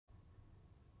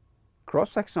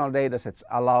Cross-sectional datasets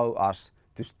allow us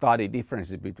to study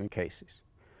differences between cases.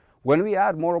 When we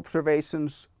add more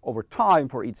observations over time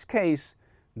for each case,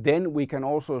 then we can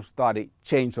also study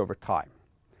change over time.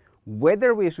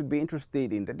 Whether we should be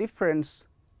interested in the difference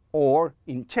or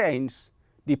in change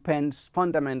depends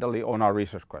fundamentally on our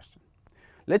research question.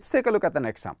 Let's take a look at an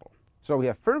example. So we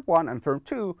have firm 1 and firm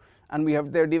 2, and we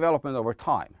have their development over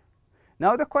time.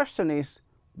 Now the question is,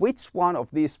 which one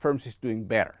of these firms is doing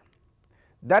better?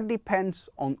 That depends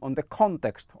on the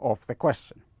context of the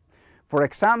question. For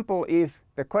example, if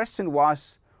the question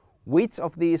was, which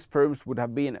of these firms would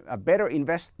have been a better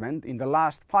investment in the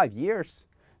last 5 years,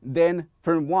 then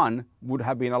firm 1 would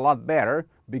have been a lot better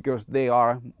because they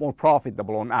are more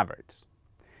profitable on average.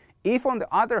 If on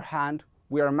the other hand,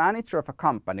 we are a manager of a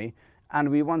company and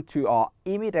we want to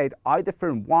imitate either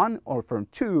firm 1 or firm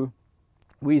 2,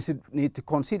 we should need to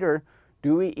consider,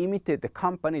 do we imitate the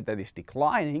company that is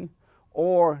declining,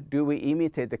 or do we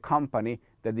imitate the company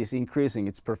that is increasing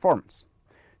its performance?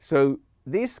 So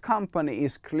this company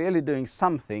is clearly doing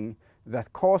something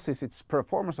that causes its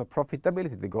performance or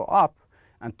profitability to go up,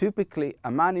 and typically a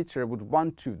manager would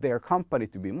want their company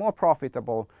to be more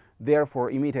profitable, therefore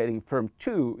imitating firm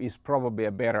 2 is probably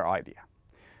a better idea.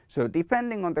 So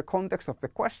depending on the context of the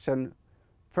question,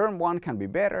 firm 1 can be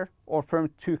better or firm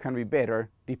 2 can be better,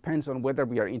 depends on whether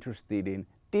we are interested in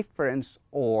difference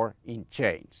or in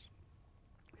change.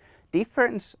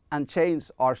 Difference and change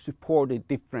are supported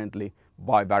differently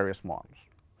by various models.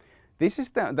 This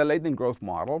is the latent growth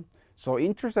model. So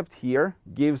intercept here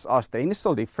gives us the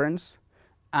initial difference,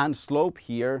 and slope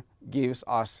here gives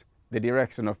us the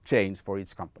direction of change for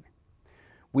each company.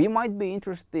 We might be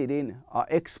interested in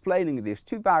explaining these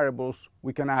two variables.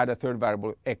 We can add a third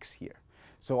variable x here.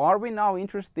 So are we now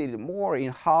interested more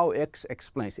in how x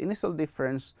explains initial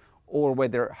difference, or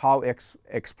whether how x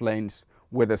explains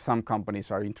whether some companies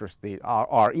are interested,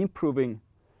 are improving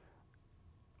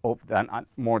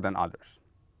more than others?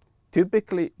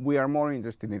 Typically, we are more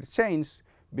interested in the change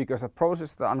because a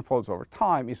process that unfolds over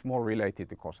time is more related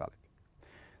to causality.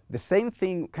 The same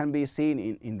thing can be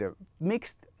seen in the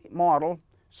mixed model.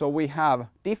 So we have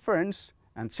difference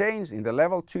and change in the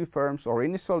level 2 firms, or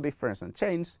initial difference and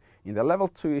change in the level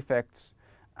 2 effects,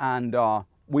 and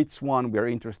which one we are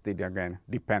interested in, again,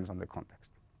 depends on the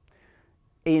context.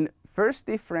 In first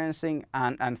differencing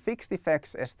and fixed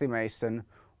effects estimation,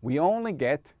 we only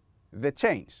get the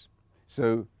change.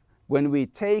 So when we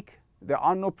take the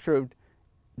unobserved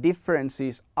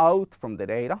differences out from the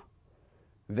data,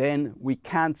 then we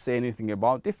can't say anything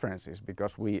about differences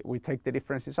because we take the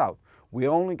differences out. We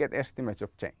only get estimates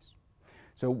of change.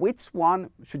 So which one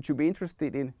should you be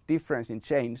interested in, difference in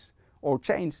change or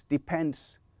change,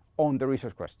 depends on the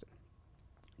research question.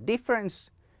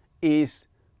 Difference is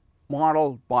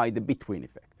modeled by the between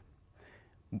effect.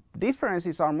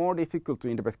 Differences are more difficult to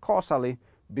interpret causally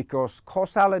because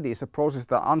causality is a process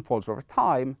that unfolds over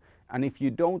time, and if you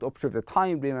don't observe the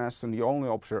time dimension, you only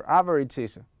observe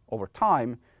averages over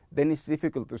time, then it's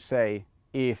difficult to say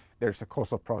if there's a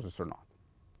causal process or not.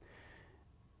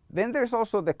 Then there's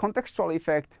also the contextual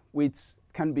effect, which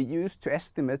can be used to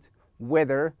estimate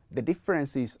whether the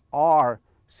differences are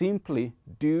simply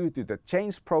due to the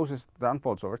change process that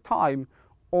unfolds over time,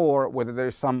 or whether there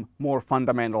is some more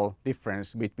fundamental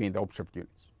difference between the observed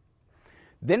units.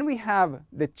 Then we have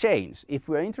the change. If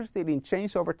we are interested in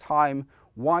change over time,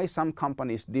 why some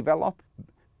companies develop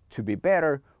to be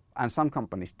better and some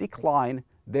companies decline,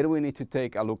 then we need to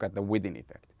take a look at the within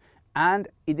effect. And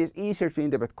it is easier to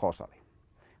interpret causally.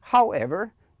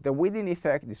 However, the within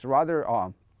effect is rather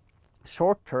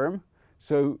short term,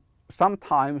 so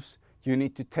sometimes you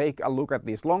need to take a look at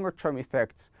these longer term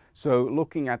effects. So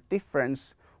looking at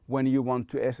difference when you want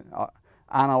to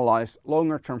analyze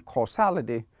longer term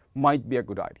causality might be a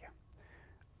good idea.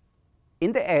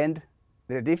 In the end,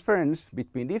 the difference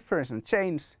between difference and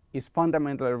change is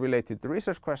fundamentally related to the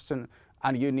research question,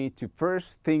 and you need to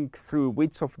first think through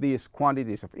which of these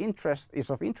quantities of interest is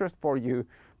of interest for you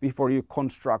before you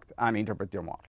construct and interpret your model.